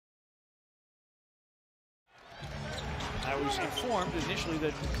was informed initially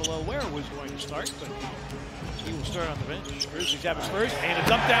that Khalil Ware was going to start, but he will start on the bench. Grizzlies have it first, and a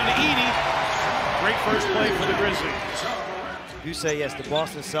dump down to Edey. Great first play for the Grizzlies. You say yes, the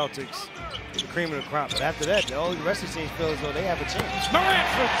Boston Celtics, the cream of the crop, but after that, all the rest of the teams feel as though they have a chance. Morant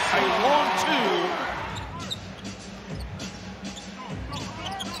for a long two.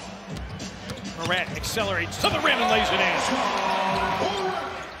 Morant accelerates to the rim and lays it in.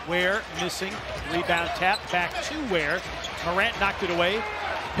 Ware missing, rebound tap, back to Ware. Morant knocked it away,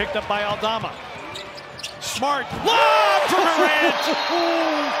 picked up by Aldama. Smart, lob for Morant!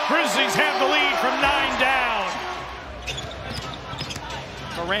 Grizzlies have the lead from 9 down.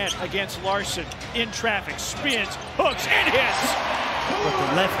 Morant against Larson, in traffic, spins, hooks, and hits. With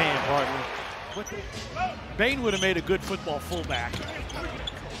the left hand, partner. Bane would have made a good football fullback.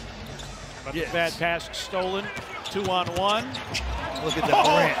 But yes. Bad pass stolen, 2-on-1. Look at that,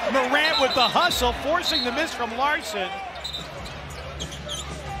 Morant. Morant with the hustle, forcing the miss from Larson.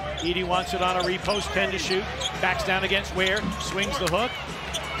 Edey wants it on a repost, 10 to shoot. Backs down against Ware, swings the hook.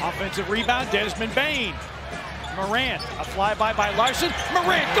 Offensive rebound, Desmond Bane. Morant, a flyby by Larson.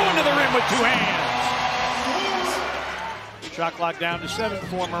 Morant going to the rim with 2 hands. Shot clock down to 7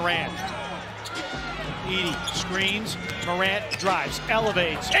 for Morant. Edey screens, Morant drives,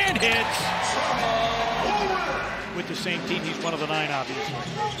 elevates, and hits. With the same team, he's one of the 9, obviously.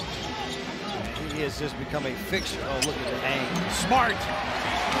 He has just become a fixture. Oh, look at the hang. Smart.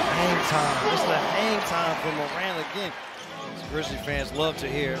 Hang time. It's the hang time for Morant again. Grizzly fans love to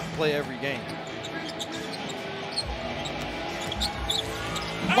hear play every game.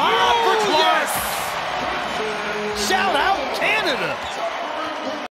 Bob for Clark. Yes! Shout out Canada.